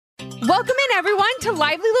Welcome in, everyone, to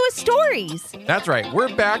Lively Lewis Stories. That's right.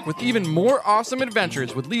 We're back with even more awesome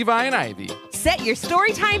adventures with Levi and Ivy. Set your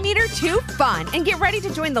storytime meter to fun and get ready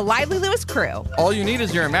to join the Lively Lewis crew. All you need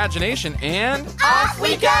is your imagination and... Off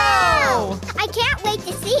we go! I can't wait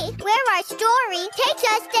to see where our story takes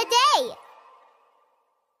us today.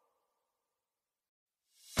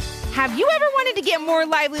 Have you ever wanted to get more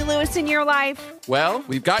Lively Lewis in your life? Well,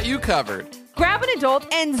 we've got you covered. Grab an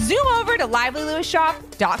adult and zoom over to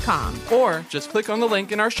livelylewisshop.com. Or just click on the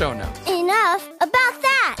link in our show notes. Enough about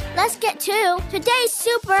that. Let's get to today's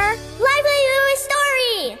super Lively Lewis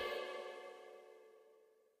story.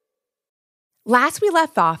 Last we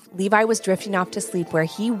left off, Levi was drifting off to sleep where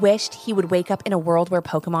he wished he would wake up in a world where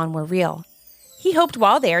Pokemon were real. He hoped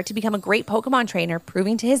while there to become a great Pokemon trainer,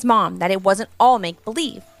 proving to his mom that it wasn't all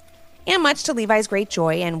make-believe. And much to Levi's great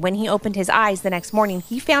joy, and when he opened his eyes the next morning,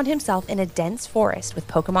 he found himself in a dense forest with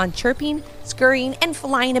Pokemon chirping, scurrying, and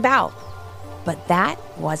flying about. But that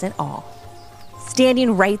wasn't all.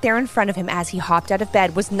 Standing right there in front of him as he hopped out of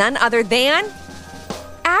bed was none other than...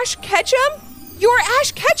 Ash Ketchum? You're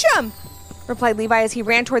Ash Ketchum! Replied Levi as he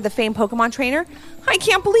ran toward the famed Pokemon trainer. I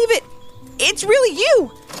can't believe it! It's really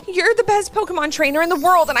you! You're the best Pokemon trainer in the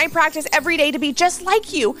world, and I practice every day to be just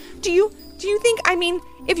like you. Do you think,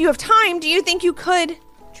 if you have time, do you think you could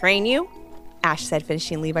train you? Ash said,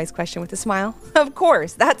 finishing Levi's question with a smile. Of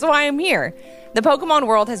course, that's why I'm here. The Pokemon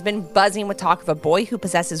world has been buzzing with talk of a boy who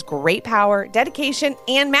possesses great power, dedication,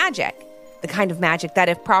 and magic. The kind of magic that,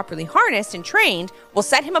 if properly harnessed and trained, will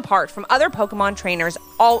set him apart from other Pokemon trainers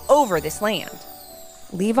all over this land.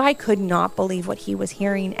 Levi could not believe what he was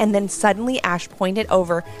hearing, and then suddenly Ash pointed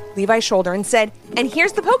over Levi's shoulder and said, "And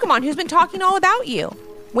here's the Pokemon who's been talking all about you."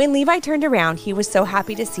 When Levi turned around, he was so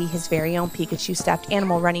happy to see his very own Pikachu stuffed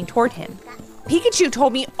animal running toward him. "Pikachu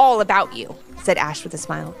told me all about you," said Ash with a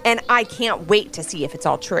smile, "and I can't wait to see if it's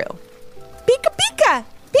all true." "Pika Pika!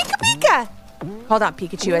 Pika Pika!" called out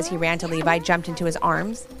Pikachu as he ran to Levi, jumped into his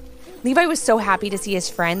arms. Levi was so happy to see his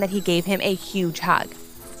friend that he gave him a huge hug.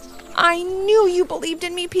 "I knew you believed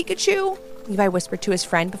in me, Pikachu," Levi whispered to his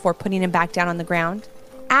friend before putting him back down on the ground.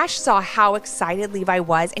 Ash saw how excited Levi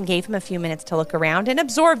was and gave him a few minutes to look around and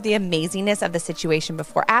absorb the amazingness of the situation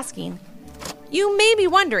before asking, "You may be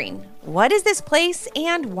wondering, what is this place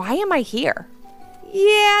and why am I here?"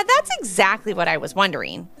 "Yeah, that's exactly what I was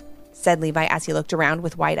wondering," said Levi as he looked around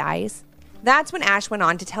with wide eyes. That's when Ash went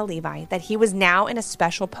on to tell Levi that he was now in a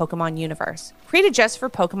special Pokemon universe, created just for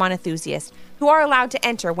Pokemon enthusiasts who are allowed to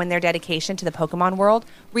enter when their dedication to the Pokemon world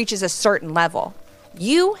reaches a certain level.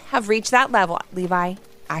 "You have reached that level, Levi,"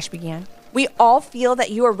 Ash began. "We all feel that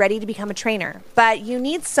you are ready to become a trainer, but you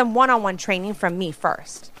need some one-on-one training from me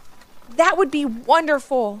first." "That would be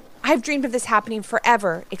wonderful. I've dreamed of this happening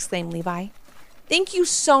forever," exclaimed Levi. "Thank you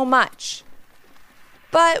so much."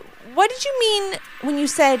 "But what did you mean when you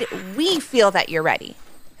said we feel that you're ready?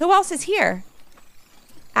 Who else is here?"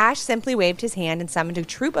 Ash simply waved his hand and summoned a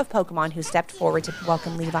troop of Pokemon who stepped forward to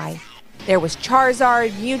welcome Levi. There was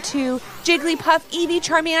Charizard, Mewtwo, Jigglypuff, Eevee,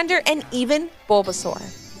 Charmander, and even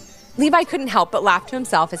Bulbasaur. Levi couldn't help but laugh to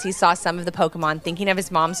himself as he saw some of the Pokemon, thinking of his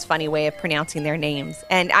mom's funny way of pronouncing their names.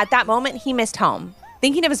 And at that moment, he missed home.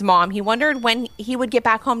 Thinking of his mom, he wondered when he would get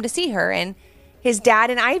back home to see her and his dad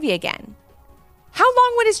and Ivy again. How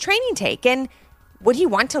long would his training take, and would he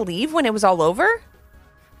want to leave when it was all over?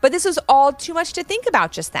 But this was all too much to think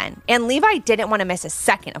about just then, and Levi didn't want to miss a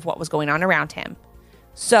second of what was going on around him.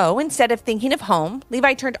 So instead of thinking of home,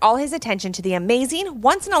 Levi turned all his attention to the amazing,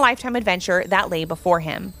 once-in-a-lifetime adventure that lay before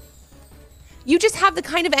him. "You just have the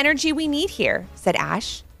kind of energy we need here," said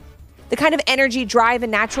Ash. "The kind of energy, drive,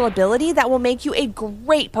 and natural ability that will make you a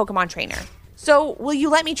great Pokemon trainer. So will you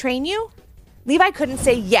let me train you?" Levi couldn't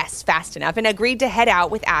say yes fast enough and agreed to head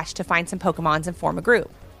out with Ash to find some Pokemons and form a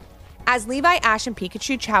group. As Levi, Ash, and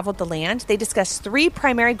Pikachu traveled the land, they discussed 3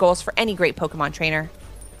 primary goals for any great Pokemon trainer.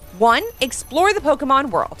 1, explore the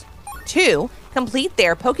Pokemon world. 2, complete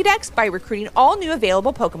their Pokédex by recruiting all new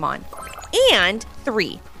available Pokemon. And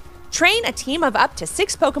 3, train a team of up to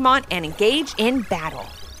 6 Pokemon and engage in battle.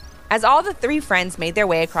 As all the 3 friends made their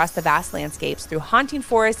way across the vast landscapes through haunting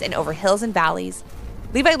forests and over hills and valleys,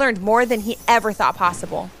 Levi learned more than he ever thought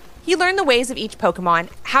possible. He learned the ways of each Pokemon,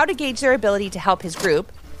 how to gauge their ability to help his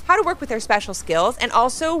group, how to work with their special skills, and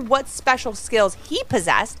also what special skills he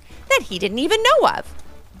possessed that he didn't even know of.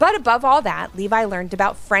 But above all that, Levi learned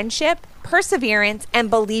about friendship, perseverance, and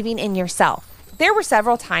believing in yourself. There were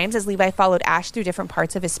several times as Levi followed Ash through different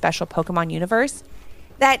parts of his special Pokemon universe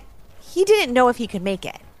that he didn't know if he could make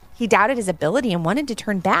it. He doubted his ability and wanted to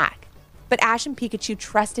turn back. But Ash and Pikachu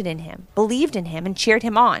trusted in him, believed in him, and cheered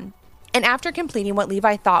him on. And after completing what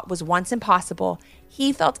Levi thought was once impossible,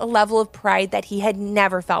 he felt a level of pride that he had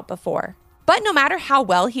never felt before. But no matter how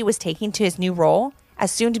well he was taking to his new role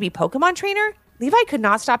as soon-to-be Pokemon trainer, Levi could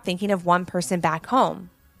not stop thinking of one person back home.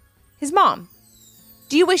 His mom.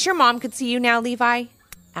 "Do you wish your mom could see you now, Levi?"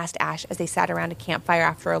 asked Ash as they sat around a campfire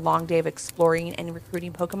after a long day of exploring and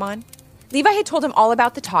recruiting Pokemon. Levi had told him all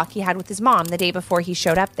about the talk he had with his mom the day before he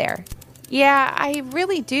showed up there. "Yeah, I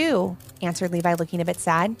really do," answered Levi, looking a bit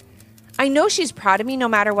sad. "I know she's proud of me no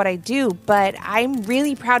matter what I do, but I'm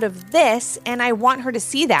really proud of this, and I want her to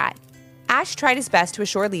see that." Ash tried his best to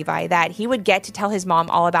assure Levi that he would get to tell his mom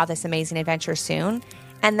all about this amazing adventure soon,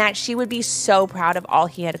 and that she would be so proud of all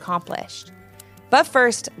he had accomplished. But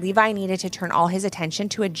first, Levi needed to turn all his attention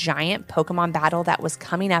to a giant Pokemon battle that was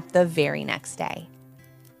coming up the very next day.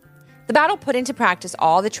 The battle put into practice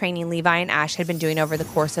all the training Levi and Ash had been doing over the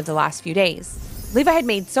course of the last few days. Levi had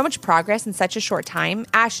made so much progress in such a short time,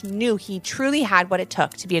 Ash knew he truly had what it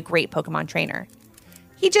took to be a great Pokemon trainer.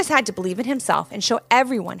 He just had to believe in himself and show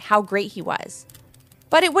everyone how great he was.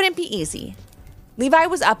 But it wouldn't be easy. Levi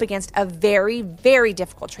was up against a very, very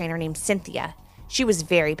difficult trainer named Cynthia. She was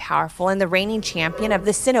very powerful and the reigning champion of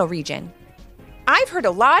the Sinnoh region. "I've heard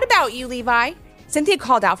a lot about you, Levi," Cynthia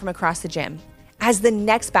called out from across the gym, as the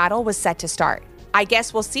next battle was set to start. "I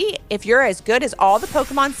guess we'll see if you're as good as all the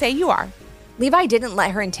Pokemon say you are." Levi didn't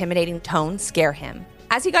let her intimidating tone scare him,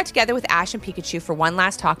 as he got together with Ash and Pikachu for one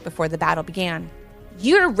last talk before the battle began.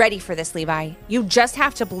 "You're ready for this, Levi. You just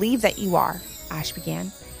have to believe that you are," Ash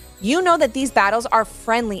began. "You know that these battles are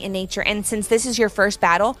friendly in nature, and since this is your first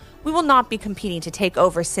battle, we will not be competing to take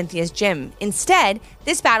over Cynthia's gym. Instead,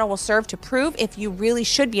 this battle will serve to prove if you really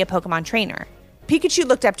should be a Pokemon trainer." Pikachu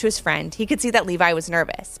looked up to his friend. He could see that Levi was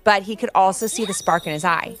nervous, but he could also see the spark in his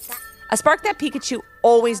eye. A spark that Pikachu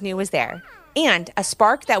always knew was there, and a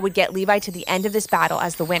spark that would get Levi to the end of this battle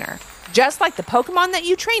as the winner. Just like the Pokemon that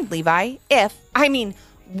you trained, Levi.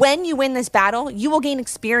 When you win this battle, you will gain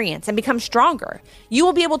experience and become stronger. You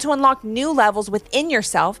will be able to unlock new levels within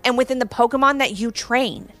yourself and within the Pokemon that you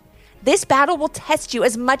train. This battle will test you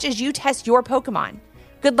as much as you test your Pokemon.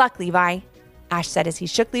 Good luck, Levi, Ash said as he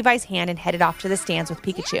shook Levi's hand and headed off to the stands with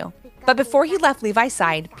Pikachu. But before he left Levi's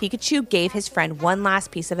side, Pikachu gave his friend one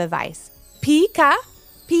last piece of advice. Pikachu,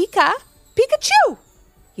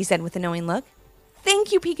 he said with a knowing look.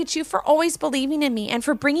 "Thank you, Pikachu, for always believing in me and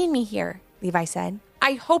for bringing me here," Levi said.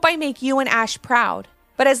 "I hope I make you and Ash proud."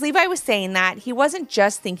 But as Levi was saying that, he wasn't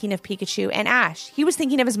just thinking of Pikachu and Ash. He was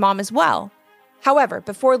thinking of his mom as well. However,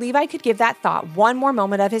 before Levi could give that thought one more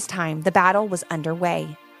moment of his time, the battle was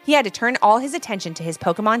underway. He had to turn all his attention to his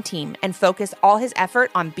Pokemon team and focus all his effort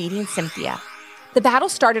on beating Cynthia. The battle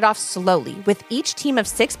started off slowly, with each team of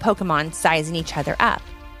 6 Pokemon sizing each other up.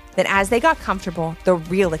 Then as they got comfortable, the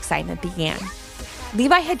real excitement began.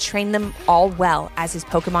 Levi had trained them all well as his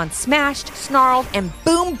Pokemon smashed, snarled, and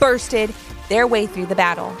boom bursted their way through the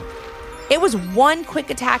battle. It was one quick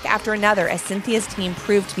attack after another as Cynthia's team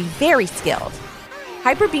proved to be very skilled.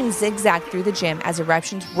 Hyper Beam zigzagged through the gym as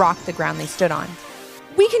eruptions rocked the ground they stood on.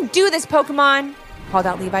 "We can do this, Pokemon!" called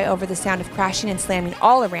out Levi over the sound of crashing and slamming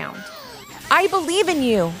all around. "I believe in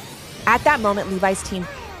you!" At that moment, Levi's team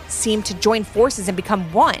seemed to join forces and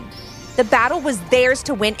become one. The battle was theirs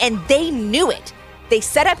to win, and they knew it. They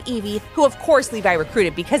set up Eevee, who of course Levi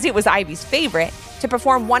recruited because it was Ivy's favorite, to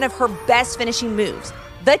perform one of her best finishing moves,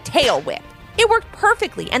 the Tail Whip. It worked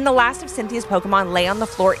perfectly, and the last of Cynthia's Pokemon lay on the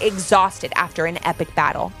floor exhausted after an epic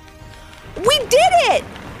battle. "We did it!"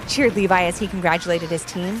 cheered Levi as he congratulated his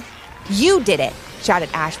team. "You did it!" shouted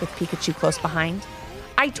Ash with Pikachu close behind.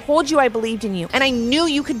 "I told you I believed in you, and I knew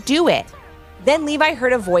you could do it." Then Levi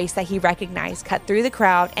heard a voice that he recognized cut through the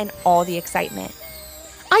crowd and all the excitement.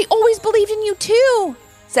 "I always believed in you too,"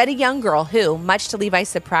 said a young girl who, much to Levi's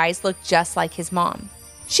surprise, looked just like his mom.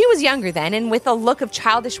 She was younger then and with a look of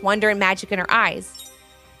childish wonder and magic in her eyes.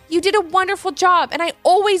 "You did a wonderful job, and I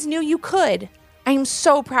always knew you could. I am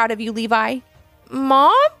so proud of you, Levi."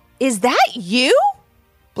 "Mom? Is that you?"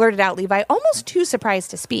 blurted out Levi, almost too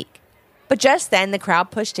surprised to speak. But just then, the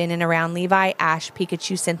crowd pushed in and around Levi, Ash,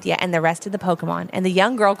 Pikachu, Cynthia, and the rest of the Pokemon, and the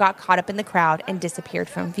young girl got caught up in the crowd and disappeared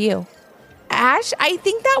from view. "Ash, I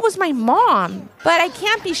think that was my mom, but I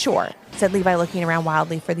can't be sure," said Levi, looking around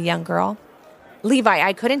wildly for the young girl. "Levi,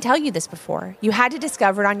 I couldn't tell you this before. You had to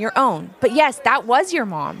discover it on your own. But yes, that was your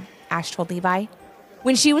mom," Ash told Levi.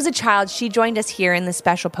 "When she was a child, she joined us here in the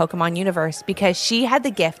special Pokemon universe because she had the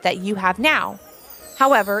gift that you have now.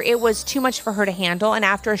 However, it was too much for her to handle, and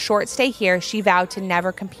after a short stay here, she vowed to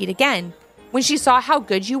never compete again. When she saw how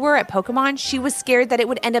good you were at Pokemon, she was scared that it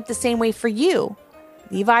would end up the same way for you."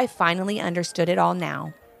 Levi finally understood it all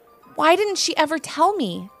now. "Why didn't she ever tell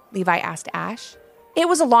me?" Levi asked Ash. It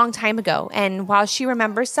was a long time ago, and while she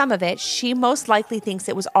remembers some of it, she most likely thinks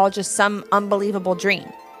it was all just some unbelievable dream,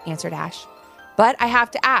 answered Ash. But I have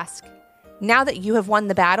to ask, now that you have won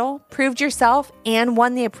the battle, proved yourself, and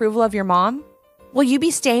won the approval of your mom, will you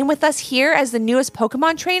be staying with us here as the newest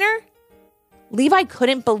Pokemon trainer? Levi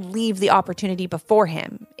couldn't believe the opportunity before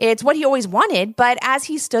him. It's what he always wanted, but as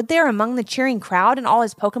he stood there among the cheering crowd and all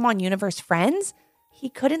his Pokemon universe friends, he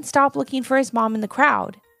couldn't stop looking for his mom in the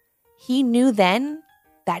crowd. He knew then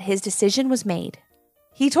that his decision was made.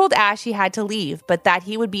 He told Ash he had to leave, but that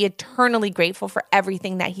he would be eternally grateful for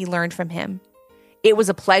everything that he learned from him. It was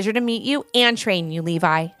a pleasure to meet you and train you,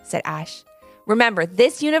 Levi, said Ash. Remember,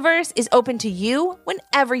 this universe is open to you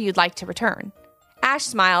whenever you'd like to return. Ash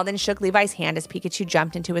smiled and shook Levi's hand as Pikachu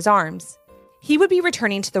jumped into his arms. He would be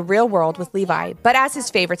returning to the real world with Levi, but as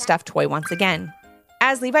his favorite stuffed toy once again.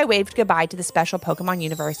 As Levi waved goodbye to the special Pokemon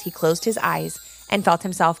universe, he closed his eyes and felt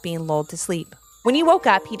himself being lulled to sleep. When he woke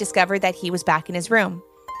up, he discovered that he was back in his room.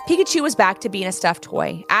 Pikachu was back to being a stuffed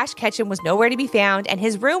toy. Ash Ketchum was nowhere to be found, and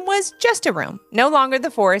his room was just a room, no longer the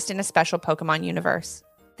forest in a special Pokemon universe.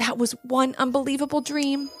 That was one unbelievable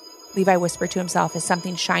dream, Levi whispered to himself as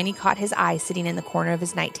something shiny caught his eye sitting in the corner of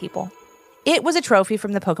his night table. It was a trophy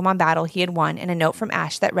from the Pokemon battle he had won and a note from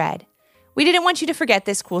Ash that read, "We didn't want you to forget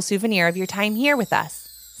this cool souvenir of your time here with us.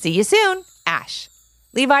 See you soon, Ash."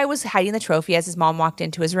 Levi was hiding the trophy as his mom walked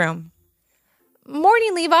into his room.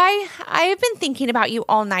 "Morning, Levi. I've been thinking about you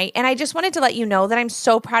all night, and I just wanted to let you know that I'm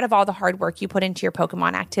so proud of all the hard work you put into your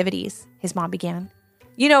Pokemon activities," his mom began.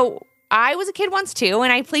 "You know, I was a kid once too,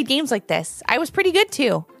 and I played games like this. I was pretty good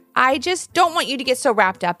too. I just don't want you to get so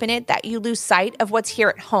wrapped up in it that you lose sight of what's here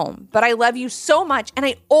at home. But I love you so much, and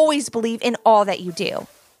I always believe in all that you do."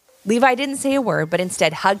 Levi didn't say a word, but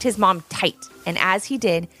instead hugged his mom tight. And as he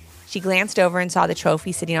did, she glanced over and saw the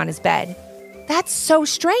trophy sitting on his bed. "That's so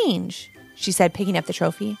strange," she said, picking up the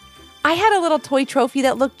trophy. "I had a little toy trophy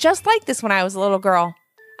that looked just like this when I was a little girl.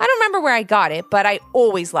 I don't remember where I got it, but I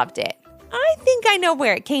always loved it. I think I know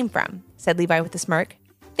where it came from," said Levi with a smirk.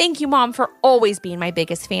 "Thank you, Mom, for always being my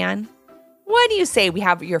biggest fan. What do you say we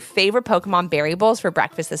have your favorite Pokemon berry bowls for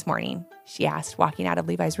breakfast this morning?" she asked, walking out of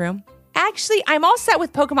Levi's room. "Actually, I'm all set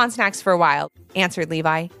with Pokemon snacks for a while," answered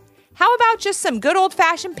Levi. "How about just some good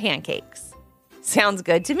old-fashioned pancakes?" "Sounds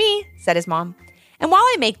good to me," said his mom. "And while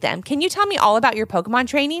I make them, can you tell me all about your Pokemon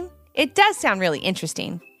training? It does sound really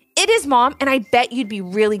interesting." "It is, Mom, and I bet you'd be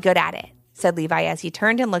really good at it," said Levi as he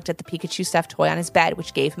turned and looked at the Pikachu stuffed toy on his bed,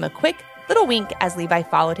 which gave him a quick little wink as Levi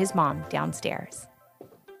followed his mom downstairs.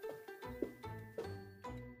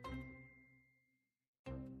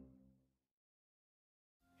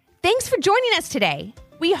 Thanks for joining us today.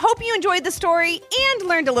 We hope you enjoyed the story and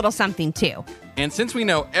learned a little something too. And since we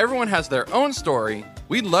know everyone has their own story,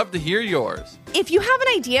 we'd love to hear yours. If you have an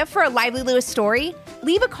idea for a Lively Lewis story,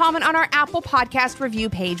 leave a comment on our Apple Podcast review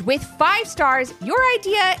page with 5 stars, your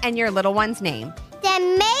idea, and your little one's name.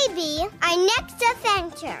 Then maybe our next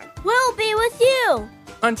adventure will be with you.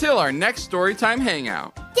 Until our next Storytime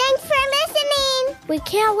Hangout. Thanks for listening. We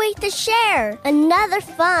can't wait to share another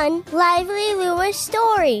fun, Lively Lewis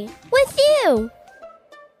story with you.